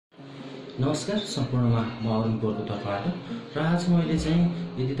नमस्कार सम्पूर्णमा म अरुणपुरको तर्फबाट र आज मैले चाहिँ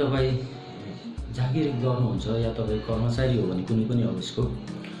यदि तपाईँ जागिर गर्नुहुन्छ या तपाईँ कर्मचारी हो भने कुनै पनि अफिसको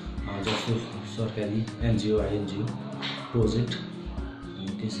जस्तो सरकारी NGO INGO प्रोजेक्ट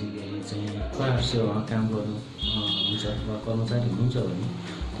त्यसै गरी चाहिँ प्रहार सेवामा काम गर्नु हुन्छ वा कर्मचारी हुनुहुन्छ भने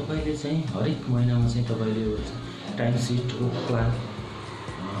तपाईँले चाहिँ हरेक महिनामा चाहिँ तपाईँले एउटा टाइम सिटको प्लान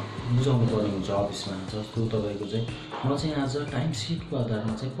बुझाउनु पर्ने हुन्छ अफिसमा। जस्तो तपाईँको चाहिँ म चाहिँ आज टाइम सिटको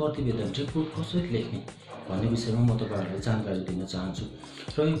आधारमा चाहिँ प्रतिवेदन रिपोर्ट कसरी लेख्ने भन्ने विषयमा म तपाईँहरूलाई जानकारी दिन चाहन्छु।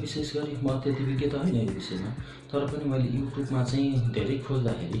 र यो विशेष गरी म त्यति विज्ञ त होइन यो विषयमा, तर पनि मैले युट्युबमा चाहिँ धेरै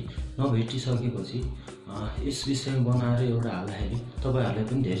खोज्दाखेरि नभेटिसकेपछि यस विषयमा बनाएर एउटा हाल्दाखेरि तपाईँहरूलाई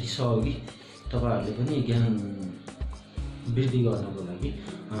पनि धेरै सहयोगी, तपाईँहरूले पनि ज्ञान वृद्धि गर्नको लागि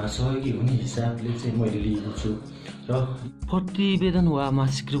सहयोगी हुने हिसाबले चाहिँ मैले लिएको छु। र प्रतिवेदन वा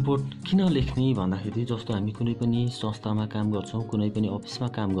मासिक रिपोर्ट किन लेख्ने भन्दाखेरि जस्तो हामी कुनै पनि संस्थामा काम गर्छौँ, कुनै पनि अफिसमा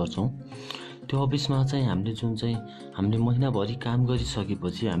काम गर्छौँ, त्यो अफिसमा चाहिँ हामीले महिनाभरि काम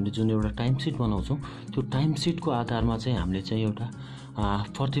गरिसकेपछि हामीले जुन एउटा टाइम सिट बनाउँछौँ, त्यो टाइम सिटको आधारमा चाहिँ हामीले चाहिँ एउटा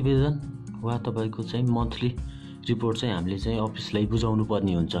प्रतिवेदन वा तपाईँको चाहिँ मन्थली रिपोर्ट चाहिँ हामीले चाहिँ अफिसलाई बुझाउनु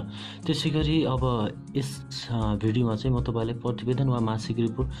पर्ने हुन्छ। त्यसै गरी अब यस भिडियोमा चाहिँ म तपाईँलाई प्रतिवेदन वा मासिक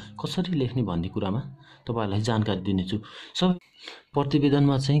रिपोर्ट कसरी लेख्ने भन्ने कुरामा तपाईँहरूलाई जानकारी दिनेछु। सबै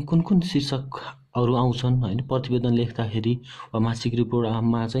प्रतिवेदनमा चाहिँ कुन कुन शीर्षकहरू आउँछन् होइन, प्रतिवेदन लेख्दाखेरि वा मासिक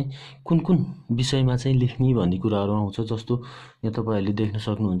रिपोर्टमा चाहिँ कुन कुन विषयमा चाहिँ लेख्ने भन्ने कुराहरू आउँछ। जस्तो यहाँ तपाईँहरूले देख्न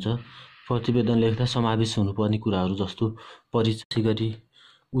सक्नुहुन्छ, प्रतिवेदन लेख्दा समावेश हुनुपर्ने कुराहरू जस्तो परिचय गरी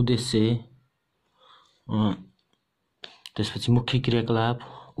उद्देश्य, त्यसपछि मुख्य क्रियाकलाप,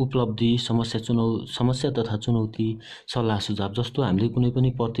 उपलब्धि, समस्या तथा चुनौती, सल्लाह सुझाव। जस्तो हामीले कुनै पनि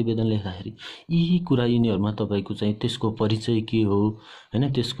प्रतिवेदन लेख्दाखेरि यी कुरा यिनीहरूमा तपाईँको चाहिँ त्यसको परिचय के हो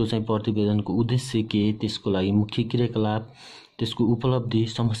होइन, त्यसको चाहिँ प्रतिवेदनको उद्देश्य के, त्यसको लागि मुख्य क्रियाकलाप, त्यसको उपलब्धि,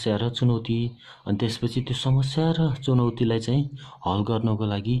 समस्या र चुनौती, अनि त्यसपछि त्यो समस्या र चुनौतीलाई चाहिँ हल गर्नको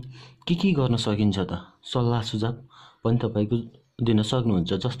लागि के गर्न सकिन्छ त, सल्लाह सुझाव पनि तपाईँको दिन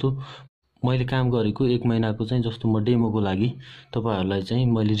सक्नुहुन्छ। जस्तो मैले काम गरेको 1 महिनाको चाहिँ जस्तो म डेमोको लागि तपाईँहरूलाई चाहिँ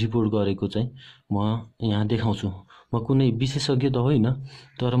मैले रिपोर्ट गरेको चाहिँ म यहाँ देखाउँछु। म कुनै विशेषज्ञ त होइन,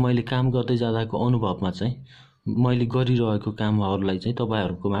 तर मैले काम गर्दै जाँदाको अनुभवमा चाहिँ मैले गरिरहेको कामहरूलाई चाहिँ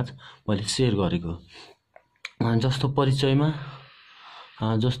तपाईँहरूको माझ मैले सेयर गरेको। जस्तो परिचयमा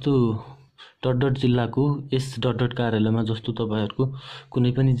जस्तो डट जिल्लाको यस डट कार्यालयमा जस्तो तपाईँहरूको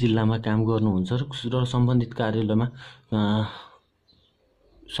कुनै पनि जिल्लामा काम गर्नुहुन्छ र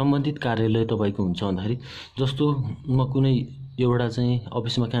सम्बन्धित कार्यालय तपाईँको हुन्छ भन्दाखेरि, जस्तो म कुनै एउटा चाहिँ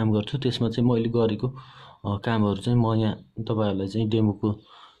अफिसमा काम गर्छु, त्यसमा चाहिँ मैले गरेको कामहरू चाहिँ म यहाँ तपाईँहरूलाई चाहिँ डेमोको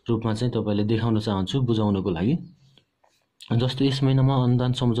रूपमा चाहिँ तपाईँले देखाउन चाहन्छु बुझाउनको लागि। जस्तो यस महिनामा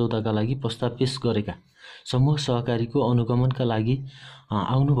अनुदान सम्झौताका लागि प्रस्ताव पेश गरेका समूह सहकारीको अनुगमनका लागि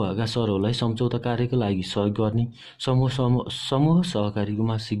आउनुभएका सरहरूलाई सम्झौता कार्यका लागि सहयोग गर्ने, समूह सहकारीको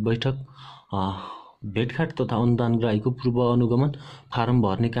मासिक बैठक, भेटघाट तथा अनुदान ग्राहीको पूर्व अनुगमन फारम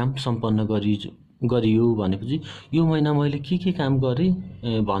भर्ने काम सम्पन्न गरियो भनेपछि यो महिना मैले के काम गरेँ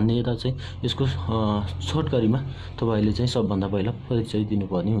भनेर चाहिँ यसको छोटकरीमा तपाईँले चाहिँ सबभन्दा पहिला परिचय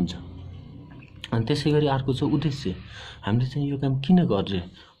दिनुपर्ने हुन्छ। अनि त्यसै गरी अर्को छ उद्देश्य। हामीले चाहिँ यो काम किन गर्ने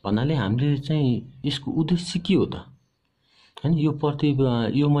भन्नाले हामीले चाहिँ यसको उद्देश्य के हो त होइन,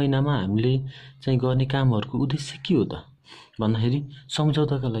 यो महिनामा हामीले चाहिँ गर्ने कामहरूको उद्देश्य के हो त भन्दाखेरि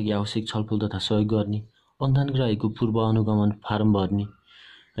सम्झौताका लागि आवश्यक छलफल तथा सहयोग गर्ने, अनुदान ग्राहीको पूर्व अनुगमन फारम भर्ने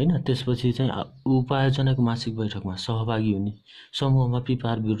होइन, त्यसपछि चाहिँ उपायोजनाको मासिक बैठकमा सहभागी हुने, समूहमा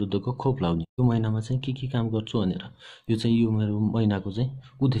पिपार विरुद्धको खोप लाउने। यो महिनामा चाहिँ के काम गर्छु भनेर यो चाहिँ यो मेरो महिनाको चाहिँ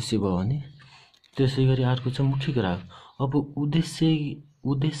उद्देश्य भयो भने। त्यसै गरी अर्को चाहिँ मुख्य ग्राहक। अब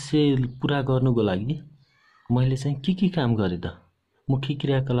उद्देश्य पुरा गर्नुको लागि मैले चाहिँ के काम गरेँ त, मुख्य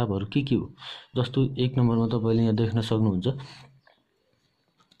क्रियाकलापहरू के हो। जस्तो 1 नम्बरमा तपाईँले यहाँ देख्न सक्नुहुन्छ,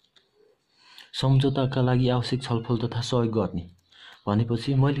 सम्झौताका लागि आवश्यक छलफल तथा सहयोग गर्ने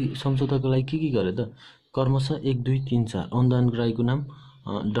भनेपछि मैले सम्झौताको लागि के गरेँ त, क्रमशः 1, 2, 3, 4 अनुदान ग्राहीको नाम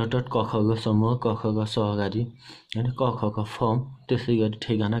डट कखग समूह, कखग सहकारी होइन, कखग फर्म, त्यसै गरी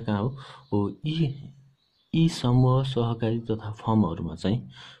ठेगाना कहाँ हो यी समूह सहकारी तथा फर्महरूमा चाहिँ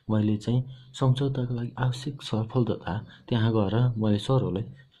मैले चाहिँ सम्झौताको लागि आवश्यक छलफल तथा त्यहाँ गएर मैले सरहरूलाई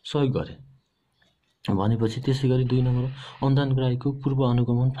सहयोग गरेँ भनेपछि। त्यसै गरी 2 नम्बर अनुदान ग्राहीको पूर्व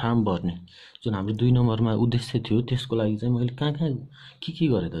अनुगमन फारम भर्ने, जुन हाम्रो 2 नम्बरमा उद्देश्य थियो, त्यसको लागि चाहिँ मैले कहाँ के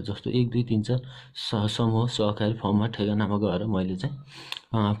गरेँ त। जस्तो 1, 2, 3, 4 समूह सहकारी फर्ममा ठेगानामा गएर मैले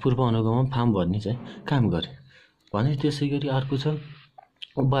चाहिँ पूर्व अनुगमन फारम भर्ने चाहिँ काम गरेँ भने। त्यसै गरी अर्को छ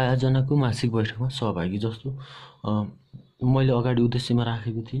उपायोजनाको मासिक बैठकमा सहभागी। जस्तो मैले अगाडि उद्देश्यमा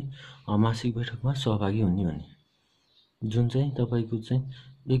राखेको थिएँ मासिक बैठकमा सहभागी हुने भन्ने, जुन चाहिँ तपाईँको चाहिँ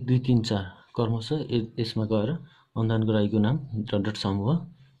 1 2 3 4 क्रमशः यसमा गएर अनुदानको राईको नाम डट समूह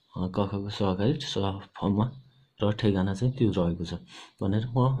कखको सहकारी फर्ममा र ठेगाना चाहिँ त्यो रहेको छ भनेर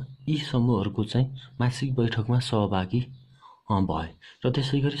म यी समूहहरूको चाहिँ मासिक बैठकमा सहभागी भए र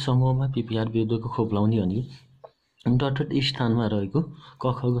त्यसै गरी समूहमा पिपिआर विरुद्धको खोप लाउने अनि डट स्थानमा रहेको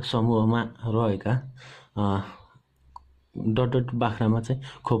कखको समूहमा रहेका डट बाख्रामा चाहिँ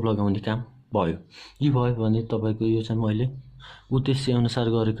खोप लगाउने काम भयो। यी भयो भने तपाईँको यो चाहिँ मैले उद्देश्य अनुसार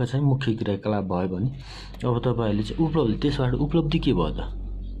गरेका चाहिँ मुख्य क्रियाकलाप भयो भने अब तपाईँहरूले चाहिँ उपलब्धि त्यसबाट उपलब्धि के भयो त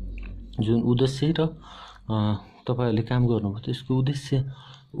जुन उद्देश्य र तपाईँहरूले काम गर्नुभयो त्यसको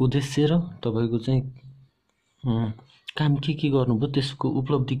उद्देश्य र तपाईँको चाहिँ काम के गर्नुभयो त्यसको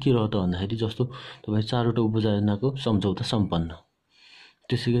उपलब्धि के रह्यो त भन्दाखेरि जस्तो तपाईँ 4वटा उपयोजनाको सम्झौता सम्पन्न,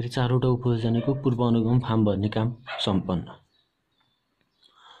 त्यसै गरी 4वटा उपयोजनाको पूर्व अनुगमन फार्म भर्ने काम सम्पन्न,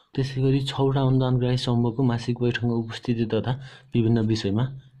 त्यसै गरी 6वटा अनुदानग्राही समूहको मासिक बैठकमा उपस्थिति तथा विभिन्न विषयमा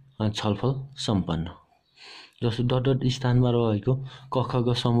छलफल सम्पन्न। जस्तो डट स्थानमा रहेको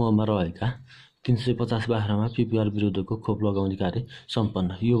कखग समूहमा रहेका 350 बाख्रामा पिपिआर विरुद्धको खोप लगाउने कार्य सम्पन्न।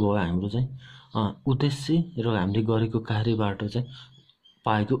 यो भयो हाम्रो चाहिँ उद्देश्य र हामीले गरेको कार्यबाट चाहिँ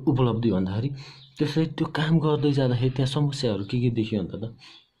पाएको उपलब्धि भन्दाखेरि त्यसै त्यो काम गर्दै जाँदाखेरि त्यहाँ समस्याहरू के देखियो भन्दा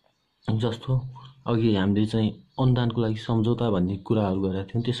त जस्तो अघि हामीले चाहिँ अनुदानको लागि सम्झौता भन्ने कुराहरू गरेका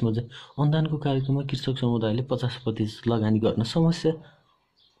थियौँ। त्यसमा चाहिँ अनुदानको कार्यक्रममा कृषक समुदायले 50% लगानी गर्न समस्या,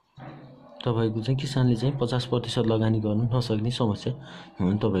 तपाईँको चाहिँ किसानले चाहिँ 50% लगानी गर्न नसक्ने समस्या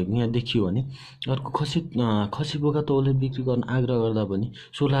तपाईँको यहाँ देखियो भने अर्को खसी बोका तौलले बिक्री गर्न आग्रह गर्दा पनि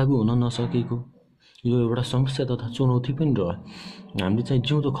सो लागू हुन नसकेको यो एउटा समस्या तथा चुनौती पनि रह्यो। हामीले चाहिँ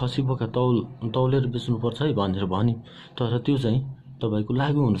जिउँदो खसी बोका तौलेर बेच्नुपर्छ है भनेर भन्यौँ, तर त्यो चाहिँ तपाईँको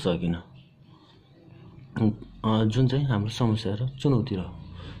लागू हुन सकेन, जुन चाहिँ हाम्रो समस्या र चुनौती रह्यो।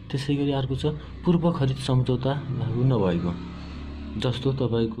 त्यसै गरी अर्को छ पूर्व खरिद सम्झौता लागू नभएको। जस्तो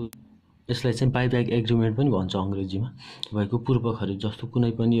तपाईँको यसलाई चाहिँ बाइब्याक एग्रिमेन्ट पनि भन्छ अङ्ग्रेजीमा। तपाईँको पूर्व खरिद जस्तो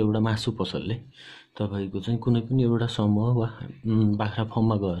कुनै पनि एउटा मासु पसलले तपाईँको चाहिँ कुनै पनि एउटा समूह वा बाख्रा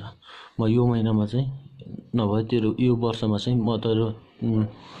फर्ममा गएर म यो महिनामा चाहिँ नभए तेरो यो वर्षमा चाहिँ म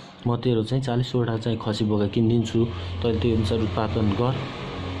तेरो चाहिँ 40वटा चाहिँ खसी बोका किनिदिन्छु, तैँले त्यो अनुसार उत्पादन गर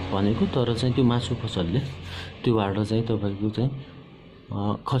भनेको, तर चाहिँ त्यो मासु पसलले त्योबाट चाहिँ तपाईँको चाहिँ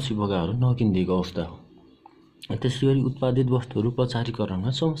खसी बोकाहरू नकिनिदिएको अवस्था हो। त्यसै गरी उत्पादित वस्तुहरू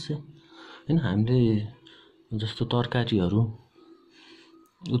बजारीकरणमा समस्या हैन। हामीले जस्तो तरकारीहरू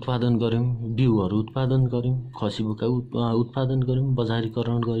उत्पादन गऱ्यौँ, बिउहरू उत्पादन गऱ्यौँ, खसी बोका उत्पादन गऱ्यौँ,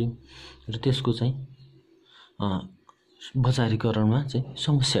 बजारीकरण गऱ्यौँ र त्यसको चाहिँ बजारीकरणमा चाहिँ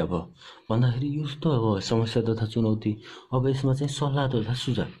समस्या भयो भन्दाखेरि यो त अब समस्या तथा चुनौती। अब यसमा चाहिँ सल्लाह तथा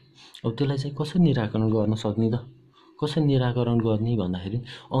सुझाव, अब त्यसलाई चाहिँ कसरी निराकरण गर्न सक्ने त, कसरी निराकरण गर्ने भन्दाखेरि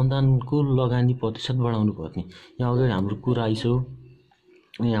अनुदानको लगानी प्रतिशत बढाउनु पर्ने। यहाँ अगाडि हाम्रो कुरा आइसक्यो,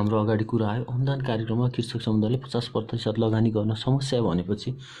 हाम्रो अगाडि कुरा आयो अनुदान कार्यक्रममा कृषक समुदायले 50% लगानी गर्न समस्या भनेपछि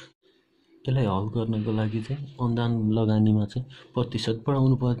यसलाई हल गर्नको लागि चाहिँ अनुदान लगानीमा चाहिँ प्रतिशत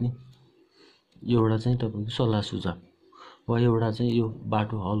बढाउनु पर्ने एउटा चाहिँ तपाईँको सल्लाह सुझाव वा एउटा चाहिँ यो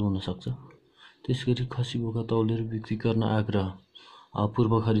बाटो हल हुनसक्छ। त्यसगरी खसी बोका तौलेर बिक्री गर्न आग्रह,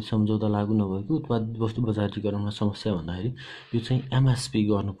 पूर्व खरिद सम्झौता लागू नभएको उत्पादित वस्तु बजारीकरणमा समस्या भन्दाखेरि यो चाहिँ एमएसपी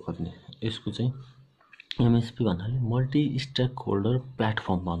गर्नुपर्ने। यसको चाहिँ एमएसपी भन्नाले मल्टी स्टेक होल्डर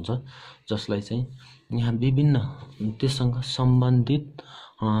प्लेटफर्म भन्छ, जसलाई चाहिँ यहाँ विभिन्न त्यससँग सम्बन्धित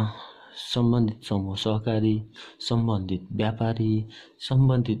समूह, सहकारी, सम्बन्धित व्यापारी,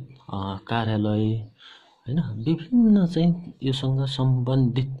 सम्बन्धित कार्यालय हैन, विभिन्न चाहिँ योसँग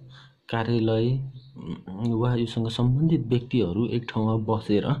सम्बन्धित कार्यालय वा योसँग सम्बन्धित व्यक्तिहरू एक ठाउँमा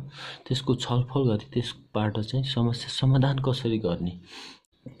बसेर त्यसको छलफल गरी त्यसबाट चाहिँ समस्या समाधान कसरी गर्ने।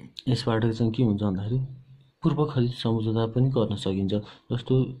 यसबाट चाहिँ के हुन्छ भन्दाखेरि पूर्व खरिद सम्झौता पनि गर्न सकिन्छ।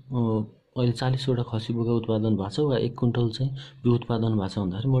 जस्तो अहिले 40वटा खसी बोका उत्पादन भएको छ वा 1 कुइन्टल चाहिँ बिउ उत्पादन भएको छ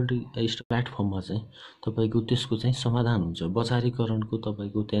भन्दाखेरि मल्टी प्लेटफर्ममा चाहिँ तपाईँको त्यसको चाहिँ समाधान हुन्छ। बजारीकरणको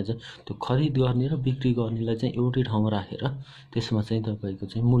तपाईँको त्यहाँ चाहिँ त्यो खरिद गर्ने र बिक्री गर्नेलाई चाहिँ एउटै ठाउँमा राखेर त्यसमा चाहिँ तपाईँको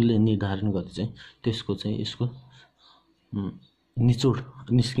चाहिँ मूल्य निर्धारण गरी चाहिँ त्यसको चाहिँ यसको निचोड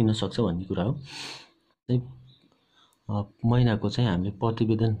निस्किन सक्छ भन्ने कुरा हो। महिनाको चाहिँ हामीले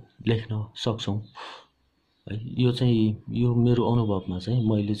प्रतिवेदन लेख्न सक्छौँ है। यो चाहिँ यो मेरो अनुभवमा चाहिँ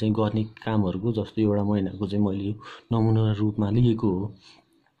मैले चाहिँ गर्ने कामहरूको जस्तो एउटा महिनाको चाहिँ मैले यो नमुना रूपमा लिएको हो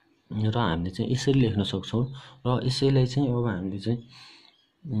र हामीले चाहिँ यसरी लेख्न सक्छौँ र यसैलाई चाहिँ अब हामीले चाहिँ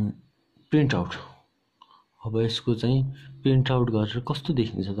प्रिन्ट आउट, अब यसको चाहिँ प्रिन्ट आउट गरेर कस्तो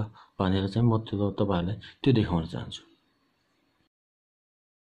देखिन्छ त भनेर चाहिँ म तपाईँहरूलाई त्यो देखाउन चाहन्छु।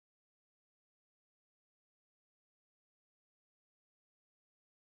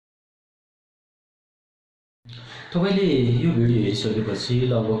 तपाईँले यो भिडियो हेरिसकेपछि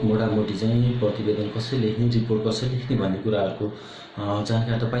लगभग मोटामोटी चाहिँ प्रतिवेदन कसरी लेख्ने, रिपोर्ट कसरी लेख्ने भन्ने कुराहरूको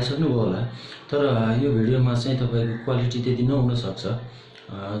जानकारी त पाइसक्नुभयो होला। तर यो भिडियोमा चाहिँ तपाईँको क्वालिटी त्यति नहुनसक्छ।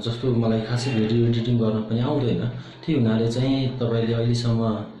 जस्तो मलाई खासै भिडियो एडिटिङ गर्न पनि आउँदैन। त्यही हुनाले चाहिँ तपाईँले अहिलेसम्म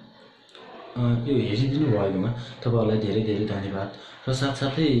यो हेरिदिनु भएकोमा तपाईँहरूलाई धेरै धेरै धन्यवाद। र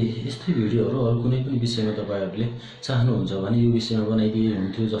साथसाथै यस्तै भिडियोहरू अरू कुनै पनि विषयमा तपाईँहरूले चाहनुहुन्छ भने यो विषयमा बनाइदिए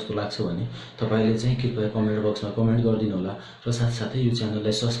हुन्थ्यो जस्तो लाग्छ भने तपाईँले चाहिँ कृपया कमेन्ट बक्समा कमेन्ट गरिदिनु होला। र साथसाथै यो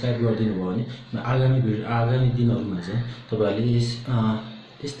च्यानललाई सब्सक्राइब गरिदिनु भयो भने आगामी दिनहरूमा चाहिँ तपाईँहरूले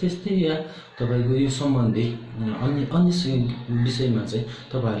यस्तै या तपाईँको यो सम्बन्धी अन्य विषयमा चाहिँ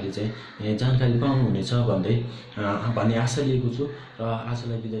तपाईँहरूले चाहिँ जानकारी पाउनुहुनेछ भन्ने आशा लिएको छु। र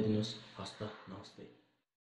आजलाई बिदा दिनुहोस्। हस्त नमस्ते।